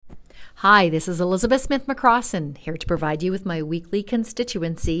Hi, this is Elizabeth Smith McCrossan, here to provide you with my weekly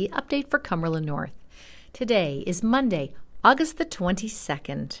constituency update for Cumberland North. Today is Monday, August the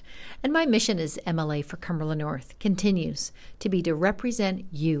 22nd, and my mission as MLA for Cumberland North continues to be to represent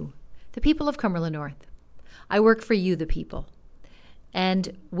you, the people of Cumberland North. I work for you, the people,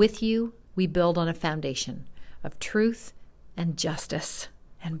 and with you, we build on a foundation of truth and justice.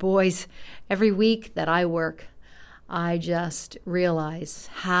 And boys, every week that I work, I just realize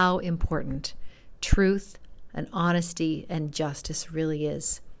how important truth and honesty and justice really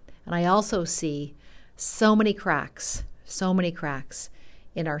is. And I also see so many cracks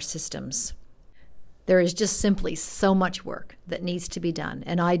in our systems. There is just simply so much work that needs to be done.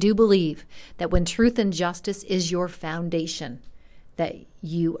 And I do believe that when truth and justice is your foundation, that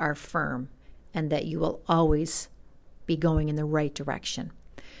you are firm and that you will always be going in the right direction.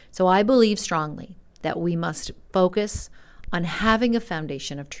 So I believe strongly that we must focus on having a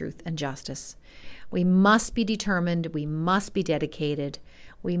foundation of truth and justice. We must be determined. We must be dedicated.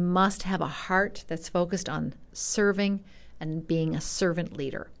 We must have a heart that's focused on serving and being a servant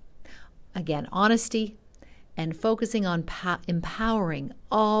leader. Again, honesty and focusing on empowering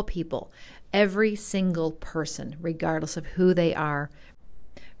all people, every single person, regardless of who they are,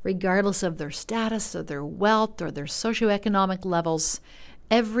 regardless of their status or their wealth or their socioeconomic levels.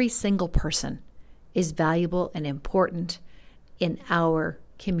 Every single person is valuable and important in our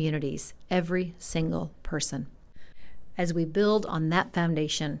communities, every single person. As we build on that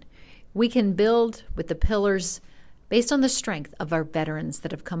foundation, we can build with the pillars based on the strength of our veterans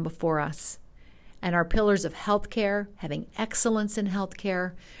that have come before us, and our pillars of healthcare, having excellence in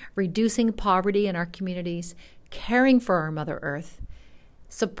healthcare, reducing poverty in our communities, caring for our Mother Earth,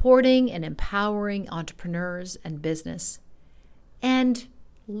 supporting and empowering entrepreneurs and business, and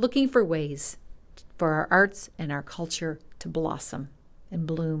looking for ways for our arts and our culture to blossom and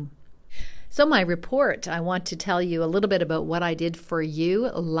bloom. So my report, I want to tell you a little bit about what I did for you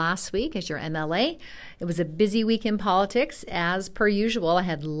last week as your MLA. It was a busy week in politics. As per usual, I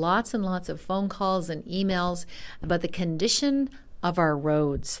had lots and lots of phone calls and emails about the condition of our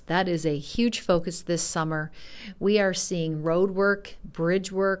roads. That is a huge focus this summer. We are seeing road work,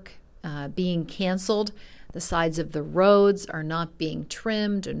 bridge work being canceled. The sides of the roads are not being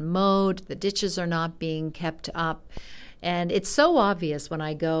trimmed and mowed. The ditches are not being kept up. And it's so obvious when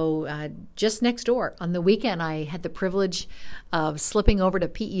I go just next door. On the weekend, I had the privilege of slipping over to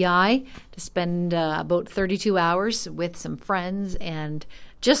PEI to spend about 32 hours with some friends, and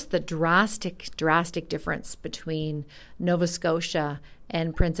just the drastic difference between Nova Scotia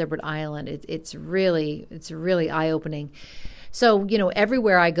and Prince Edward Island. It's really eye-opening. So,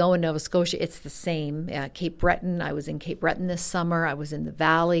 everywhere I go in Nova Scotia, it's the same. Cape Breton, I was in Cape Breton this summer. I was in the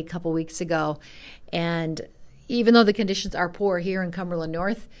Valley a couple weeks ago. And even though the conditions are poor here in Cumberland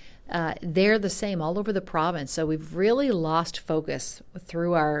North, they're the same all over the province. So we've really lost focus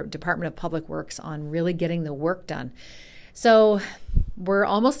through our Department of Public Works on really getting the work done. So we're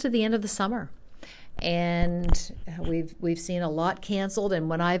almost to the end of the summer. And we've seen a lot canceled. And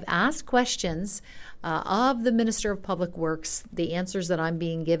when I've asked questions of the Minister of Public Works, the answers that I'm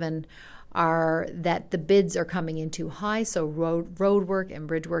being given are that the bids are coming in too high, so road work and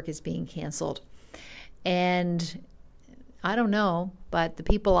bridge work is being canceled. And I don't know, but the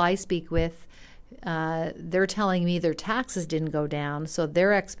people I speak with, they're telling me their taxes didn't go down, so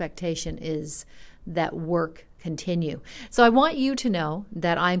their expectation is that work continue. So I want you to know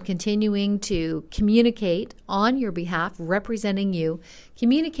that I'm continuing to communicate on your behalf, representing you,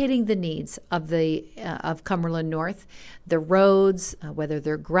 communicating the needs of Cumberland North, the roads, whether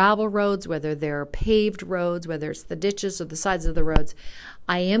they're gravel roads, whether they're paved roads, whether it's the ditches or the sides of the roads.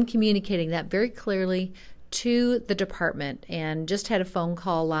 I am communicating that very clearly to the department, and just had a phone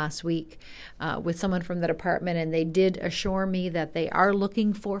call last week with someone from the department, and they did assure me that they are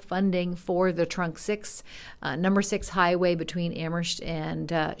looking for funding for the Trunk 6, number 6 highway between Amherst and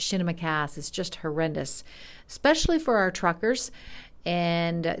Shinnemakas. It's just horrendous, especially for our truckers.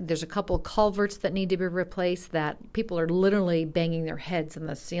 And there's a couple of culverts that need to be replaced that people are literally banging their heads on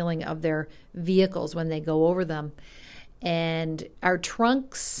the ceiling of their vehicles when they go over them. And our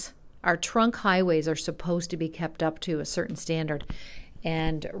trunk highways are supposed to be kept up to a certain standard.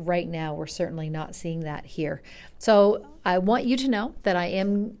 And right now, we're certainly not seeing that here. So I want you to know that I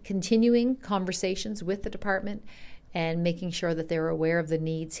am continuing conversations with the department and making sure that they're aware of the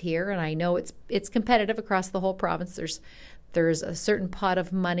needs here. And I know it's competitive across the whole province. There's a certain pot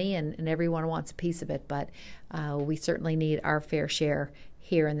of money, and everyone wants a piece of it, but we certainly need our fair share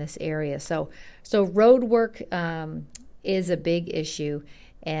here in this area. So road work is a big issue.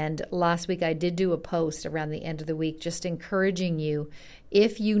 And last week I did do a post around the end of the week just encouraging you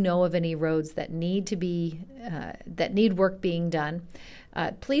If you know of any roads that need to be that need work being done,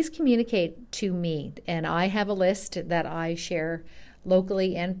 please communicate to me, and I have a list that I share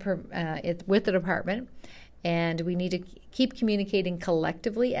locally and with the department. And we need to keep communicating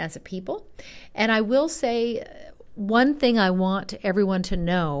collectively as a people. And I will say one thing I want everyone to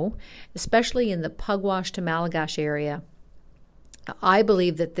know, especially in the Pugwash to Malagash area, I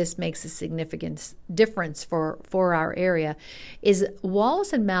believe that this makes a significant difference for our area, is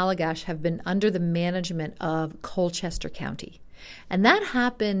Wallace and Malagash have been under the management of Colchester County. And that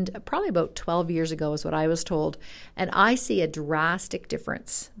happened probably about 12 years ago is what I was told. And I see a drastic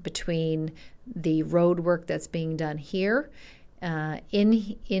difference between the road work that's being done here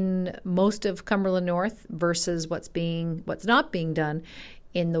in most of Cumberland North versus what's not being done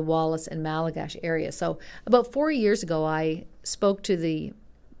in the Wallace and Malagash area. So about 4 years ago, I spoke to the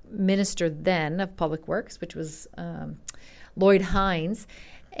minister then of Public Works, which was Lloyd Hines,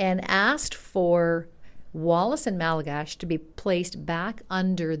 and asked for Wallace and Malagash to be placed back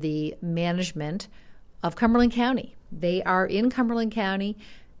under the management of Cumberland County. They are in Cumberland County,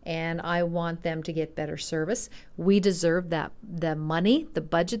 and I want them to get better service. We deserve that. The money, the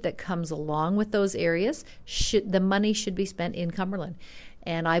budget that comes along with those areas, the money should be spent in Cumberland.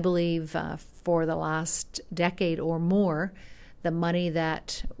 And I believe for the last decade or more, the money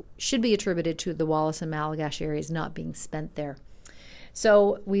that should be attributed to the Wallace and Malagash area is not being spent there.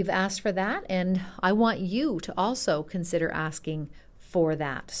 So we've asked for that, and I want you to also consider asking for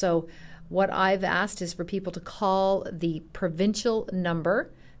that. So what I've asked is for people to call the provincial number.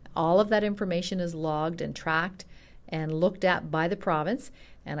 All of that information is logged and tracked and looked at by the province,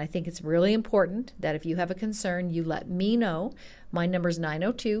 and I think it's really important that if you have a concern, you let me know. My number is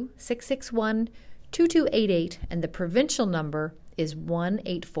 902-661-2288, and the provincial number is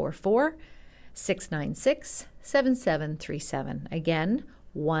 1-844-696-7737. Again,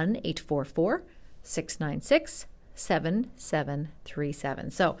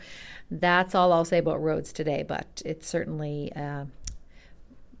 1-844-696-7737. So that's all I'll say about roads today, but it's certainly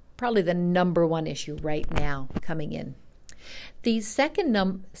probably the number one issue right now coming in. The second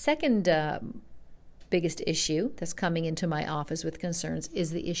biggest issue that's coming into my office with concerns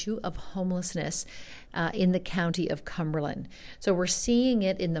is the issue of homelessness in the county of Cumberland. So we're seeing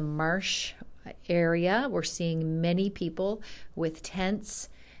it in the Marsh area. We're seeing many people with tents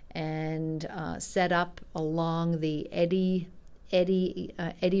and set up along the Eddy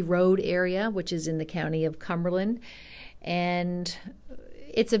Road area, which is in the county of Cumberland. And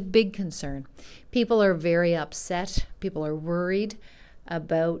it's a big concern. People are very upset. People are worried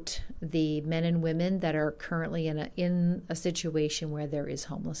about the men and women that are currently in a situation where there is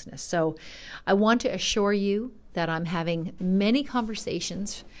homelessness. So I want to assure you that I'm having many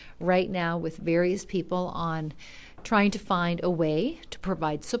conversations right now with various people on trying to find a way to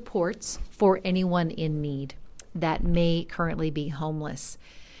provide supports for anyone in need that may currently be homeless.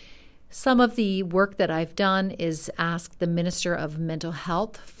 Some of the work that I've done is ask the Minister of Mental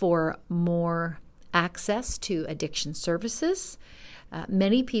Health for more access to addiction services.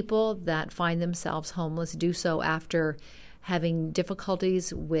 Many people that find themselves homeless do so after having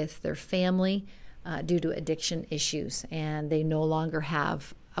difficulties with their family due to addiction issues, and they no longer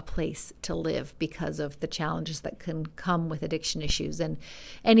have a place to live because of the challenges that can come with addiction issues. And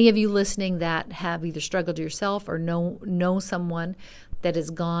any of you listening that have either struggled yourself or know someone that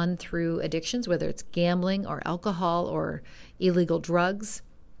has gone through addictions, whether it's gambling or alcohol or illegal drugs,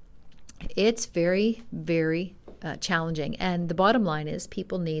 it's very, very challenging. And the bottom line is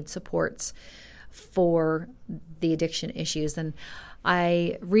people need supports for the addiction issues. And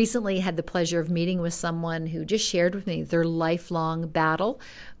I recently had the pleasure of meeting with someone who just shared with me their lifelong battle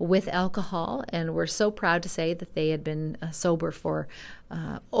with alcohol, and we're so proud to say that they had been sober for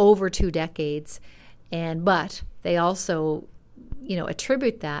over 2 decades. But they also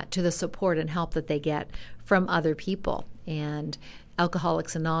attribute that to the support and help that they get from other people. And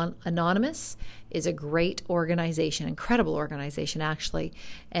Alcoholics Anonymous is a great organization, incredible organization actually,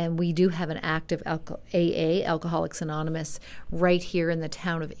 and we do have an active AA, Alcoholics Anonymous, right here in the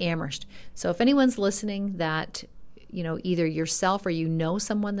town of Amherst. So if anyone's listening that, either yourself or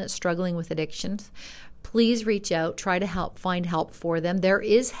someone that's struggling with addictions, please reach out, try to find help for them. There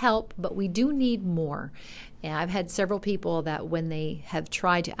is help, but we do need more. And I've had several people that when they have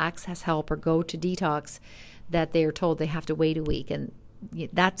tried to access help or go to detox, that they are told they have to wait a week, and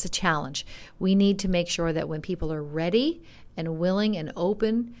that's a challenge. We need to make sure that when people are ready and willing and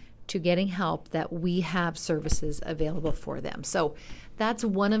open to getting help, that we have services available for them. So that's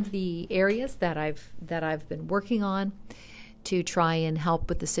one of the areas that I've been working on. to try and help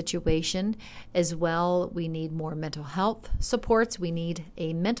with the situation. As well, we need more mental health supports. We need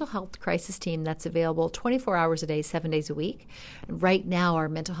a mental health crisis team that's available 24 hours a day, 7 days a week. Right now, our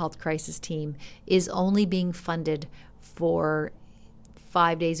mental health crisis team is only being funded for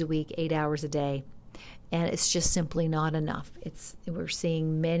 5 days a week, 8 hours a day. And it's just simply not enough. We're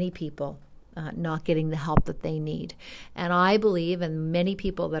seeing many people not getting the help that they need. And I believe, and many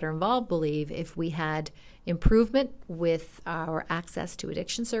people that are involved believe, if we had improvement with our access to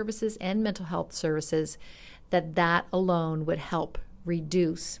addiction services and mental health services, that alone would help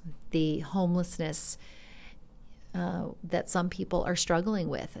reduce the homelessness that some people are struggling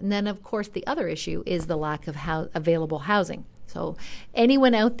with. And then, of course, the other issue is the lack of available housing. So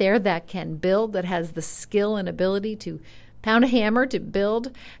anyone out there that can build, that has the skill and ability to pound a hammer to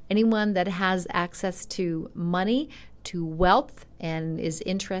build, anyone that has access to money, to wealth, and is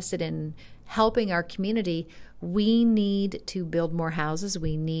interested in helping our community, we need to build more houses.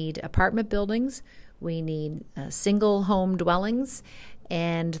 We need apartment buildings. We need single home dwellings.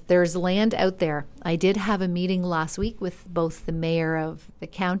 And there's land out there. I did have a meeting last week with both the mayor of the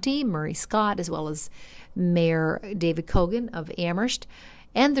county, Murray Scott, as well as Mayor David Cogan of Amherst,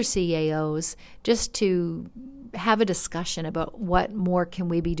 and their CAOs, just to have a discussion about what more can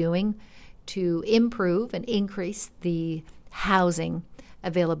we be doing to improve and increase the housing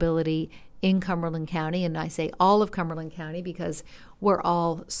availability in Cumberland County. And I say all of Cumberland County because we're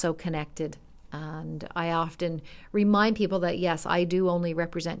all so connected. And I often remind people that, yes, I do only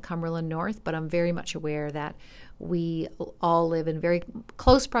represent Cumberland North, but I'm very much aware that we all live in very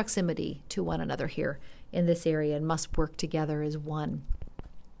close proximity to one another here in this area and must work together as one.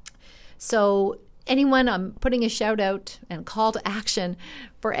 So anyone, I'm putting a shout out and call to action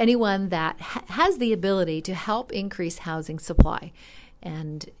for anyone that has the ability to help increase housing supply.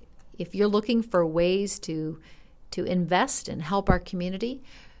 And if you're looking for ways to invest and help our community,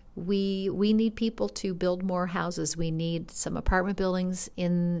 we need people to build more houses. We need some apartment buildings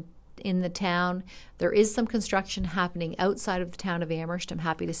in the town. There is some construction happening outside of the town of Amherst. I'm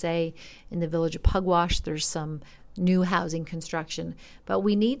happy to say in the village of Pugwash there's some new housing construction, but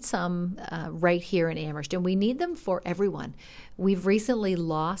we need some right here in Amherst, and we need them for everyone. We've recently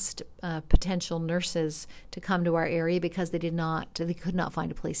lost potential nurses to come to our area because they could not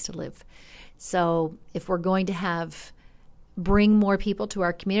find a place to live. So if we're going to bring more people to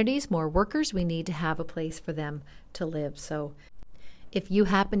our communities, more workers, we need to have a place for them to live. So if you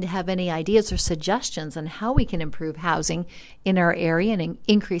happen to have any ideas or suggestions on how we can improve housing in our area and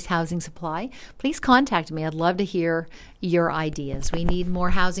increase housing supply, please contact me. I'd love to hear your ideas. We need more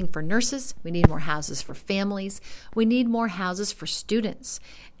housing for nurses. We need more houses for families. We need more houses for students.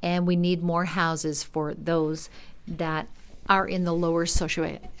 And we need more houses for those that are in the lower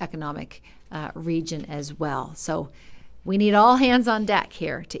socioeconomic region as well. So we need all hands on deck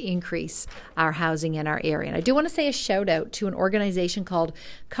here to increase our housing in our area. And I do want to say a shout out to an organization called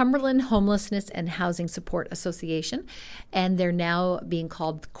Cumberland Homelessness and Housing Support Association, and they're now being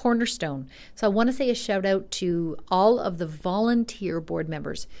called Cornerstone. So I want to say a shout out to all of the volunteer board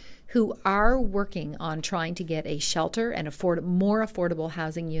members who are working on trying to get a shelter and more affordable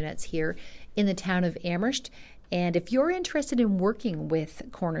housing units here in the town of Amherst. And if you're interested in working with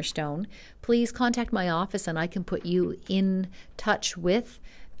Cornerstone, please contact my office and I can put you in touch with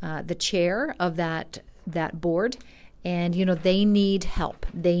the chair of that board. And, they need help.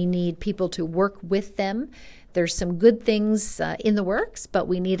 They need people to work with them. There's some good things in the works, but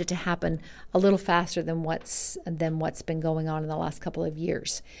we need it to happen a little faster than what's been going on in the last couple of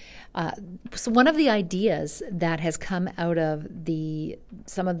years. So one of the ideas that has come out of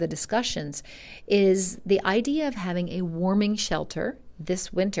some of the discussions is the idea of having a warming shelter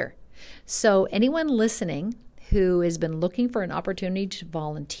this winter. So anyone listening who has been looking for an opportunity to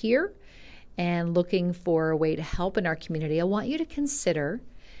volunteer and looking for a way to help in our community, I want you to consider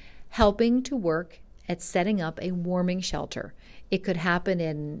helping to work at setting up a warming shelter. It could happen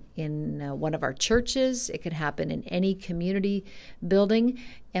in one of our churches. It could happen in any community building.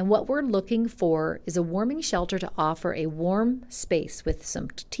 And what we're looking for is a warming shelter to offer a warm space with some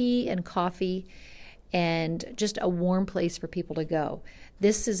tea and coffee and just a warm place for people to go.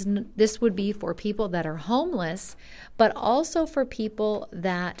 This would be for people that are homeless, but also for people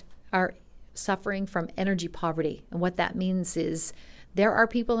that are suffering from energy poverty. And what that means is there are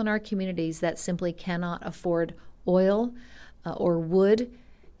people in our communities that simply cannot afford oil or wood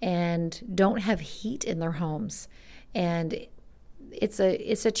and don't have heat in their homes. And it's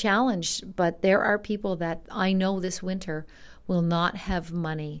a challenge, but there are people that I know this winter will not have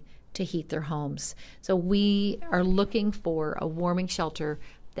money to heat their homes. So we are looking for a warming shelter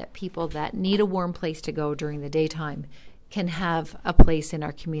that people that need a warm place to go during the daytime can have a place in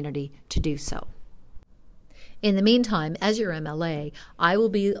our community to do so. In the meantime, as your MLA, I will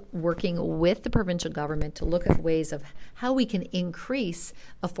be working with the provincial government to look at ways of how we can increase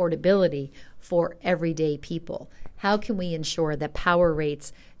affordability for everyday people. How can we ensure that power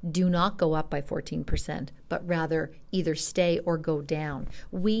rates do not go up by 14%, but rather either stay or go down?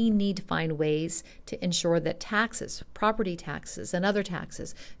 We need to find ways to ensure that taxes, property taxes, and other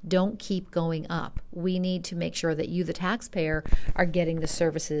taxes don't keep going up. We need to make sure that you, the taxpayer, are getting the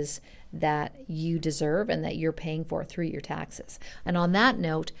services that you deserve and that you're paying for through your taxes. And on that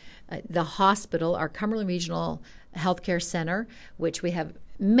note, the hospital, our Cumberland Regional Healthcare Center, which we have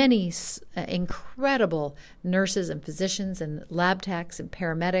many incredible nurses and physicians and lab techs and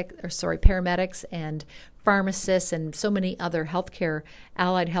paramedics and pharmacists and so many other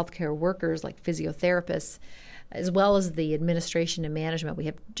allied healthcare workers like physiotherapists, as well as the administration and management. We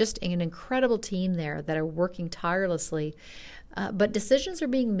have just an incredible team there that are working tirelessly. But decisions are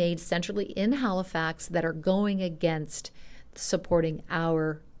being made centrally in Halifax that are going against supporting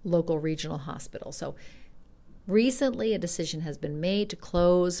our local regional hospital. So recently, a decision has been made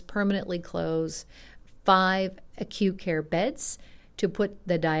to permanently close 5 acute care beds to put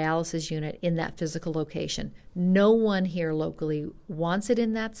the dialysis unit in that physical location. No one here locally wants it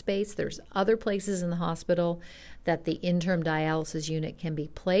in that space. There's other places in the hospital that the interim dialysis unit can be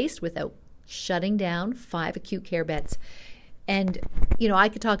placed without shutting down 5 acute care beds. And, I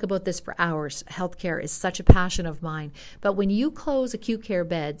could talk about this for hours. Healthcare is such a passion of mine. But when you close acute care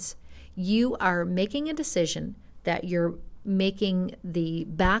beds, you are making a decision that you're making the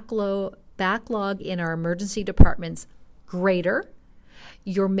backlog in our emergency departments greater.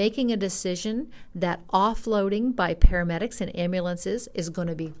 You're making a decision that offloading by paramedics and ambulances is going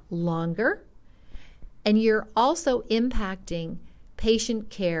to be longer. And you're also impacting patient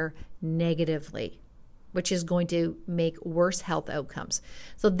care negatively, which is going to make worse health outcomes.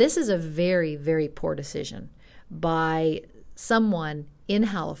 So this is a very, very poor decision by someone in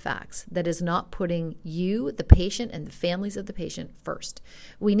Halifax that is not putting you, the patient, and the families of the patient first.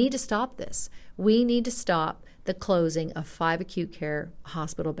 We need to stop this. We need to stop the closing of 5 acute care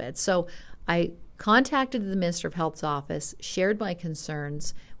hospital beds. So I contacted the Minister of Health's office, shared my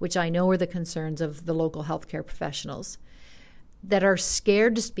concerns, which I know are the concerns of the local healthcare professionals that are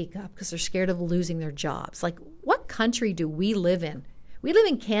scared to speak up because they're scared of losing their jobs. Like, what country do we live in? We live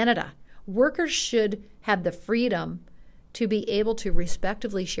in Canada. Workers should have the freedom to be able to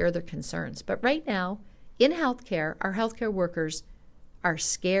respectively share their concerns. But right now, in healthcare, our healthcare workers are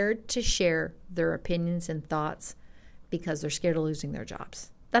scared to share their opinions and thoughts because they're scared of losing their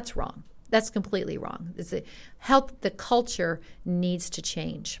jobs. That's wrong. That's completely wrong. The culture needs to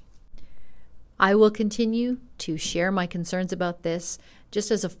change. I will continue to share my concerns about this.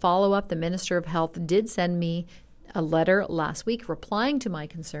 Just as a follow-up, the Minister of Health did send me a letter last week replying to my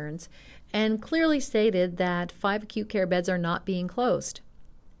concerns and clearly stated that 5 acute care beds are not being closed.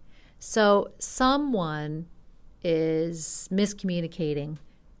 So someone is miscommunicating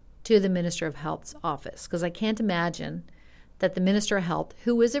to the Minister of Health's office, because I can't imagine that the Minister of Health,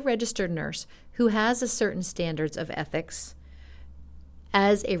 who is a registered nurse, who has a certain standards of ethics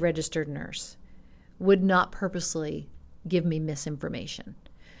as a registered nurse, would not purposely give me misinformation.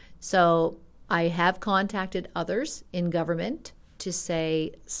 So I have contacted others in government to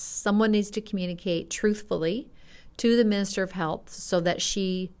say someone needs to communicate truthfully to the Minister of Health so that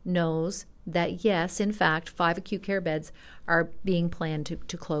she knows that, yes, in fact, 5 acute care beds are being planned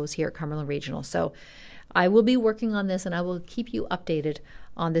to close here at Cumberland Regional. So I will be working on this, and I will keep you updated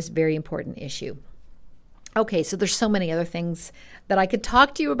on this very important issue. Okay, so there's so many other things that I could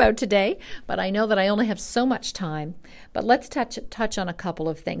talk to you about today, but I know that I only have so much time. But let's touch on a couple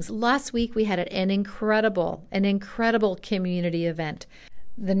of things. Last week we had an incredible community event.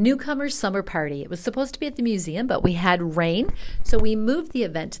 The Newcomers Summer Party. It was supposed to be at the museum, but we had rain, so we moved the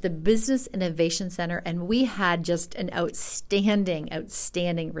event to the Business Innovation Center, and we had just an outstanding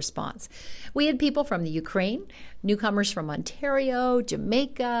response. We had people from the Ukraine, newcomers from Ontario,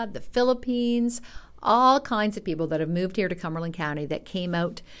 Jamaica, the Philippines, all kinds of people that have moved here to Cumberland County that came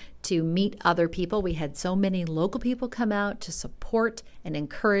out to meet other people. We had so many local people come out to support and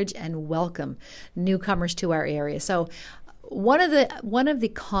encourage and welcome newcomers to our area. So one of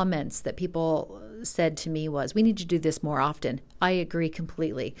the comments that people said to me was, we need to do this more often. I agree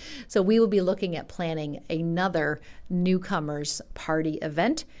completely. So we will be looking at planning another newcomers party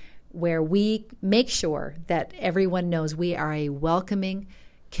event where we make sure that everyone knows we are a welcoming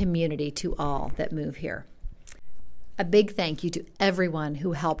community to all that move here. A big thank you to everyone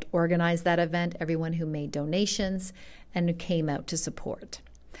who helped organize that event, everyone who made donations and who came out to support.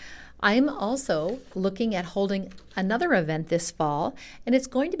 I'm also looking at holding another event this fall, and it's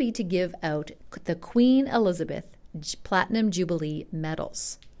going to be to give out the Queen Elizabeth Platinum Jubilee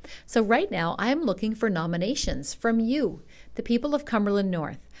medals. So right now, I'm looking for nominations from you, the people of Cumberland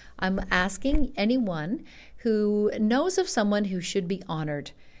North. I'm asking anyone who knows of someone who should be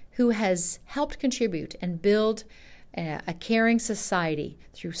honored, who has helped contribute and build a caring society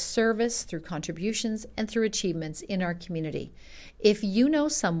through service, through contributions, and through achievements in our community. If you know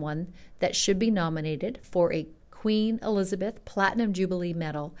someone that should be nominated for a Queen Elizabeth Platinum Jubilee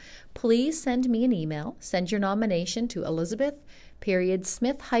Medal, please send me an email. Send your nomination to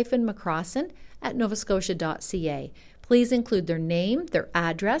elizabeth.smith-macrossan@novascotia.ca. Please include their name, their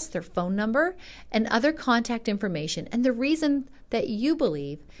address, their phone number, and other contact information, and the reason that you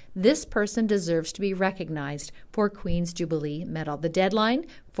believe this person deserves to be recognized for Queen's Jubilee Medal. The deadline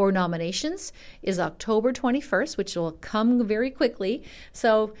for nominations is October 21st, which will come very quickly.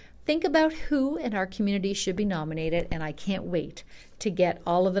 So think about who in our community should be nominated, and I can't wait to get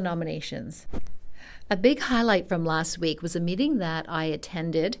all of the nominations. A big highlight from last week was a meeting that I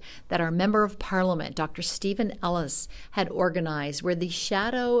attended that our Member of Parliament, Dr. Stephen Ellis, had organized, where the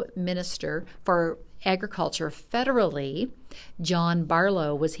Shadow Minister for Agriculture federally, John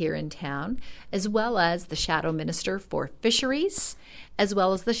Barlow, was here in town, as well as the Shadow Minister for Fisheries, as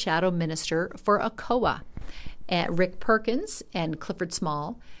well as the Shadow Minister for ACOA. Rick Perkins and Clifford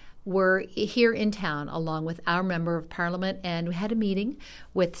Small were here in town along with our Member of Parliament, and we had a meeting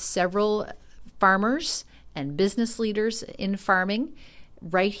with several farmers and business leaders in farming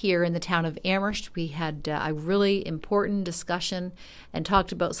right here in the town of Amherst. We had a really important discussion and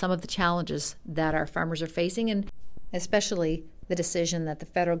talked about some of the challenges that our farmers are facing, and especially the decision that the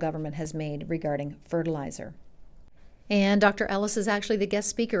federal government has made regarding fertilizer. And Dr. Ellis is actually the guest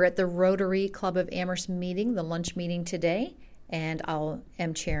speaker at the Rotary Club of Amherst meeting, the lunch meeting today, and I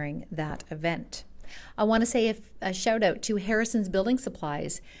am chairing that event. I want to say a shout out to Harrison's Building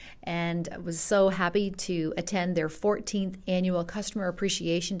Supplies, and I was so happy to attend their 14th annual Customer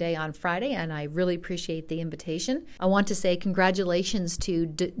Appreciation Day on Friday, and I really appreciate the invitation. I want to say congratulations to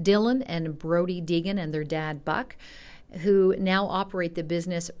Dylan and Brody Deegan and their dad Buck, who now operate the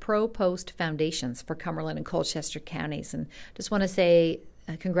business Pro Post Foundations for Cumberland and Colchester counties, and just want to say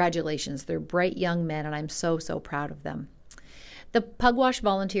congratulations. They're bright young men, and I'm so proud of them. The Pugwash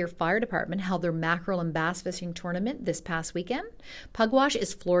Volunteer Fire Department held their mackerel and bass fishing tournament this past weekend. Pugwash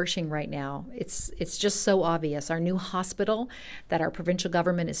is flourishing right now. It's just so obvious. Our new hospital that our provincial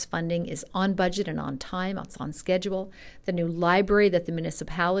government is funding is on budget and on time. It's on schedule. The new library that the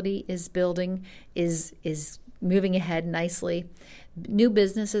municipality is building is moving ahead nicely. New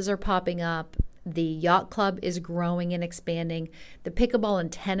businesses are popping up. The Yacht Club is growing and expanding. The Pickleball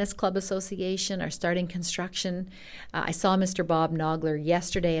and Tennis Club Association are starting construction. I saw Mr. Bob Nogler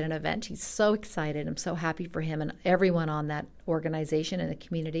yesterday at an event. He's so excited. I'm so happy for him and everyone on that organization and the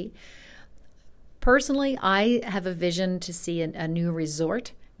community. Personally, I have a vision to see a new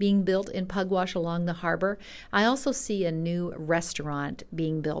resort being built in Pugwash along the harbor. I also see a new restaurant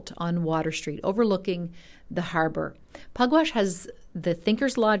being built on Water Street overlooking the harbor. Pugwash has the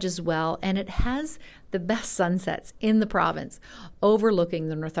Thinker's Lodge as well, and it has the best sunsets in the province overlooking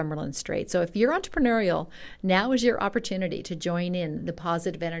the Northumberland Strait. So if you're entrepreneurial, now is your opportunity to join in the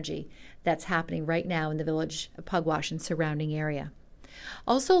positive energy that's happening right now in the village of Pugwash and surrounding area.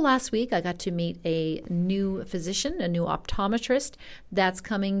 Also last week, I got to meet a new physician, a new optometrist that's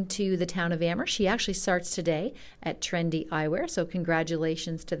coming to the town of Amherst. She actually starts today at Trendy Eyewear, so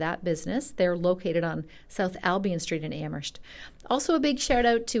congratulations to that business. They're located on South Albion Street in Amherst. Also a big shout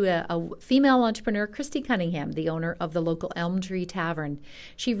out to a female entrepreneur, Christy Cunningham, the owner of the local Elm Tree Tavern.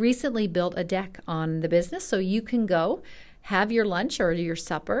 She recently built a deck on the business, so you can go have your lunch or your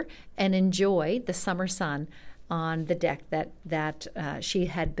supper and enjoy the summer sun on the deck that she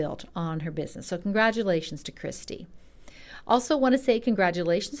had built on her business. So congratulations to Christy. Also want to say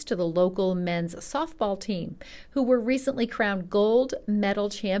congratulations to the local men's softball team who were recently crowned gold medal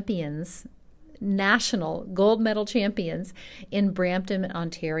champions, national gold medal champions in Brampton,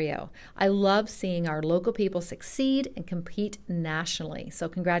 Ontario. I love seeing our local people succeed and compete nationally. So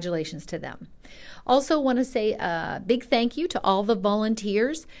congratulations to them. Also want to say a big thank you to all the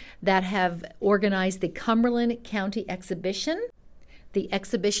volunteers that have organized the Cumberland County Exhibition. The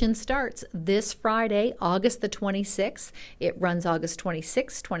exhibition starts this Friday, August the 26th. It runs August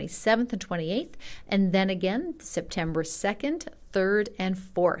 26th, 27th, and 28th, and then again September 2nd, 3rd, and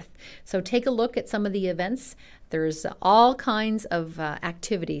 4th. So take a look at some of the events. There's all kinds of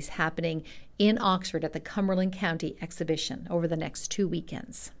activities happening in Oxford at the Cumberland County Exhibition over the next 2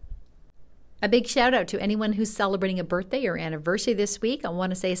 weekends. A big shout out to anyone who's celebrating a birthday or anniversary this week. I want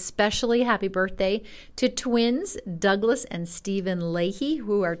to say especially happy birthday to twins Douglas and Stephen Leahy,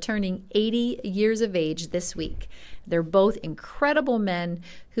 who are turning 80 years of age this week. They're both incredible men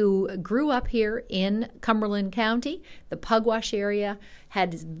who grew up here in Cumberland County, the Pugwash area,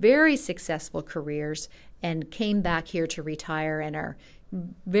 had very successful careers, and came back here to retire and are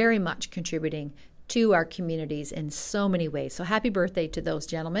very much contributing to our communities in so many ways. So happy birthday to those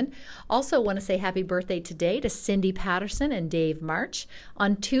gentlemen. Also want to say happy birthday today to Cindy Patterson and Dave March.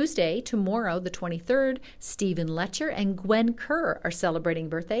 On Tuesday, tomorrow, the 23rd, Stephen Letcher and Gwen Kerr are celebrating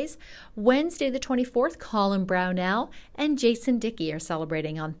birthdays. Wednesday, the 24th, Colin Brownell and Jason Dickey are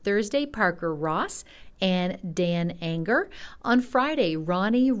celebrating. On Thursday, Parker Ross and Dan Anger. On Friday,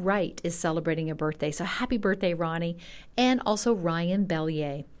 Ronnie Wright is celebrating a birthday. So happy birthday, Ronnie. And also Ryan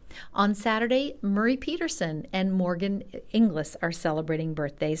Bellier. On Saturday, Murray Peterson and Morgan Inglis are celebrating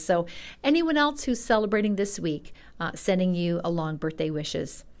birthdays. So anyone else who's celebrating this week, sending you along birthday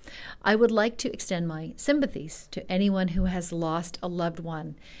wishes. I would like to extend my sympathies to anyone who has lost a loved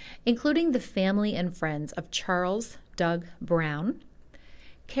one, including the family and friends of Charles Doug Brown,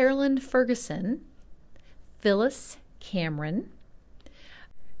 Carolyn Ferguson, Phyllis Cameron,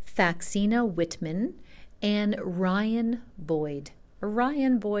 Faxina Whitman, and Ryan Boyd.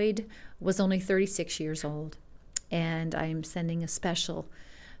 Ryan Boyd was only 36 years old, and I'm sending a special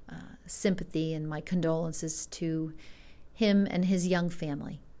sympathy and my condolences to him and his young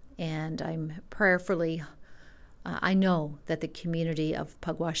family. And I'm prayerfully, I know that the community of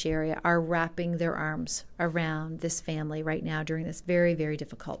Pugwash area are wrapping their arms around this family right now during this very, very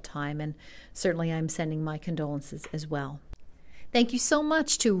difficult time, and certainly I'm sending my condolences as well. Thank you so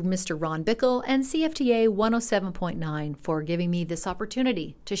much to Mr. Ron Bickle and CFTA 107.9 for giving me this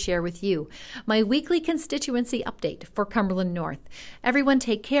opportunity to share with you my weekly constituency update for Cumberland North. Everyone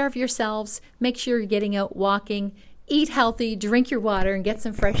take care of yourselves, make sure you're getting out walking, eat healthy, drink your water, and get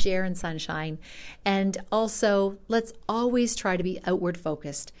some fresh air and sunshine. And also, let's always try to be outward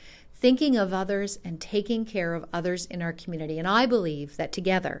focused, thinking of others and taking care of others in our community. And I believe that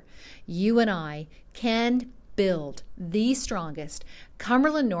together, you and I can build the strongest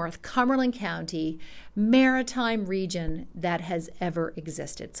Cumberland North, Cumberland County, maritime region that has ever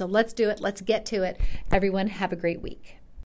existed. So let's do it. Let's get to it. Everyone, have a great week.